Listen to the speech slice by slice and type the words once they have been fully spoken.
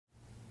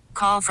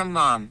call from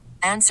mom.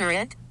 Answer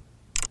it.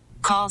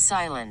 Call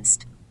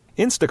silenced.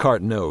 Instacart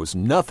knows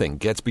nothing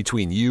gets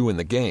between you and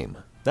the game.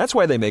 That's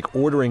why they make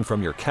ordering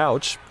from your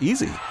couch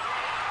easy.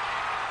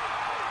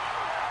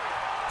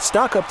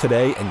 Stock up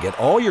today and get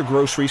all your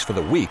groceries for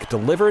the week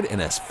delivered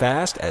in as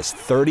fast as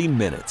 30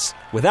 minutes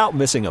without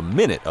missing a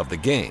minute of the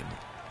game.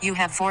 You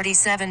have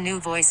 47 new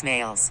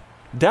voicemails.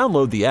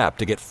 Download the app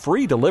to get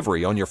free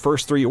delivery on your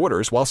first 3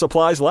 orders while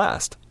supplies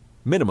last.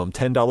 Minimum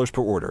 $10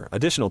 per order.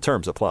 Additional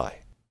terms apply.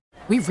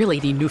 We really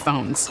need new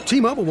phones.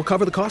 T-Mobile will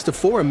cover the cost of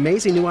 4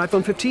 amazing new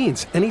iPhone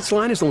 15s, and each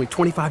line is only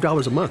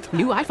 $25 a month.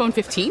 New iPhone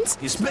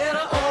 15s? It's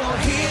better over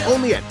here.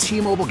 Only at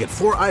T-Mobile, get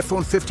 4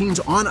 iPhone 15s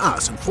on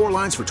us and 4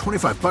 lines for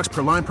 $25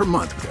 per line per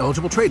month with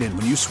eligible trade-in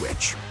when you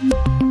switch.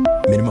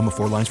 Minimum of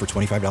 4 lines for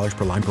 $25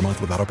 per line per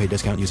month with autopay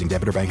discount using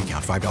debit or bank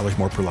account. $5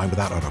 more per line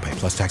without autopay,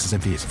 plus taxes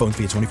and fees. Phone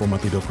fee at 24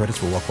 monthly bill credits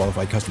for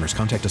well-qualified customers.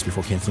 Contact us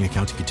before canceling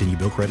account to continue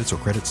bill credits or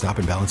credit stop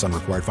and balance on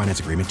required finance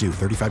agreement due.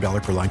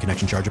 $35 per line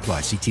connection charge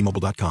applies. See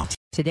T-Mobile.com.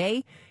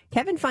 Today,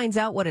 Kevin finds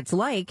out what it's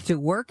like to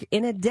work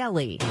in a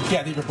deli.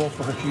 Yeah, these are both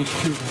for her. She's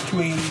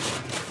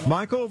 280.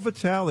 Michael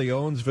Vitale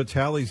owns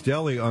Vitale's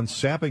Deli on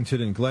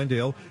Sappington in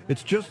Glendale.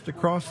 It's just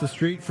across the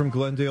street from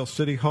Glendale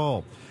City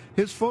Hall.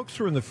 His folks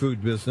were in the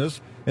food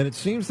business, and it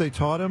seems they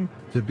taught him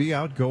to be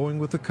outgoing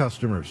with the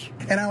customers.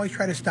 And I always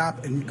try to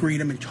stop and greet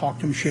them and talk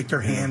to them, shake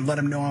their hand, let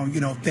them know,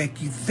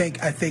 thank you.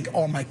 I thank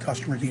all my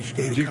customers each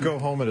day. Do you go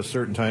home at a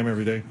certain time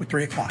every day? At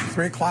 3 o'clock.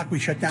 3 o'clock we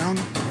shut down,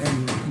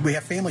 and we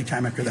have family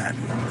time after that.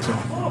 So,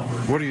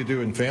 what do you do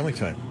in family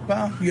time?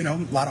 Well, a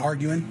lot of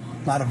arguing,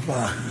 a lot of,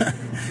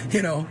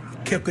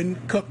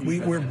 cook.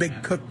 We're a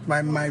big cook.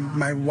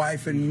 My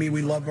wife and me,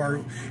 we love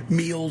our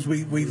meals.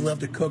 We love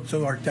to cook.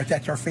 So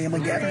that's our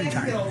family gathering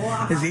time.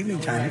 It's evening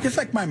time. Just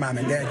like my mom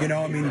and dad,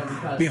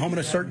 be home at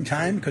a certain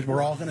time because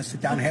we're all going to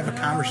sit down and have a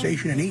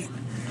conversation and eat.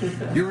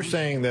 You were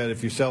saying that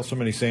if you sell so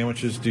many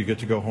sandwiches, do you get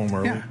to go home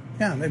early?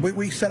 Yeah.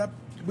 We set up.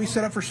 We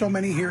set up for so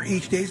many here.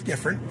 Each day is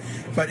different.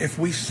 But if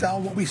we sell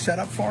what we set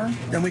up for,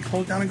 then we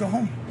close down and go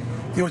home.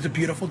 It was a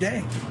beautiful day.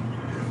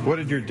 What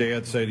did your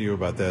dad say to you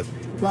about that?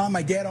 Well,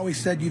 my dad always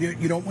said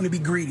you don't want to be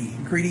greedy.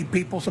 Greedy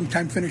people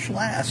sometimes finish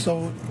last.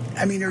 So,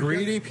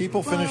 greedy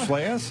people finish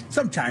last?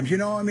 Sometimes,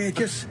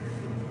 it's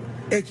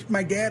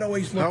my dad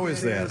always looked How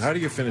is that? How do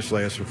you finish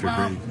last if you're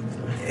greedy?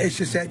 It's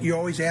just that you're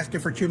always asking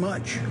for too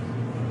much.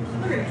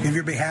 If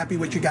you're be happy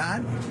what you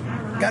got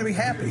to be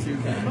happy.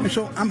 And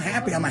so I'm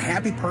happy. I'm a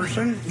happy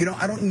person.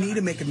 I don't need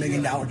to make $1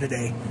 million a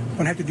day. I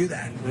don't have to do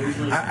that.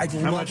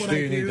 How much do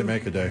you need to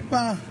make a day?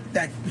 Well,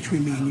 that's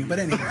between me and you. But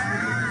anyway.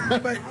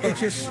 But it's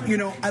just,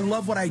 I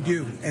love what I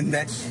do. And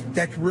that's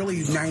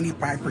really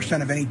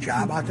 95% of any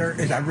job out there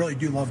is I really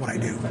do love what I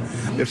do.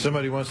 If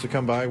somebody wants to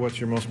come by, what's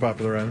your most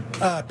popular item?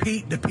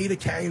 The Pete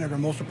Italian are the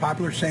most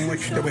popular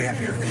sandwich that we have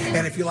here.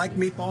 And if you like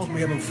meatballs,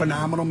 we have a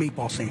phenomenal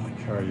meatball sandwich.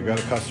 All right, you got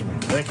a customer.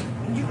 Thank you.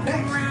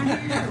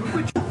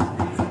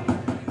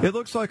 It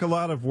looks like a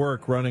lot of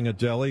work running a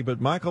deli, but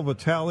Michael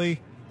Vitale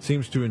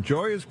seems to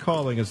enjoy his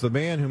calling as the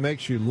man who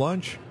makes you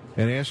lunch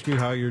and asks you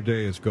how your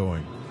day is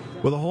going.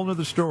 With a whole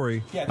nother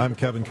story, I'm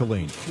Kevin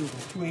Kileen.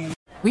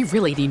 We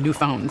really need new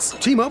phones.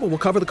 T-Mobile will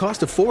cover the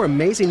cost of 4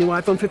 amazing new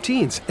iPhone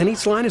 15s, and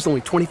each line is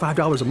only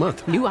 $25 a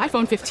month. New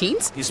iPhone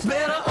 15s? It's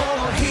better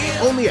over here.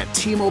 Only at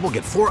T-Mobile,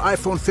 get 4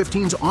 iPhone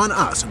 15s on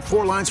us and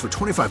 4 lines for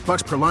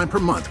 $25 per line per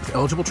month with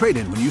eligible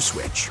trade-in when you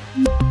switch.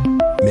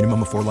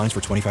 Minimum of 4 lines for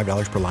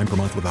 $25 per line per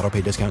month with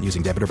autopay discount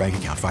using debit or bank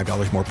account.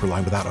 $5 more per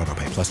line without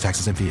autopay, plus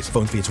taxes and fees.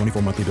 Phone fee at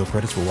 24 monthly bill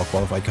credits for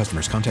well-qualified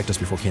customers. Contact us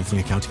before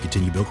canceling account to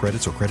continue bill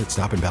credits or credit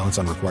stop and balance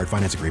on required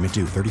finance agreement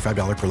due.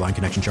 $35 per line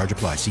connection charge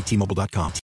applies. See T-Mobile.com.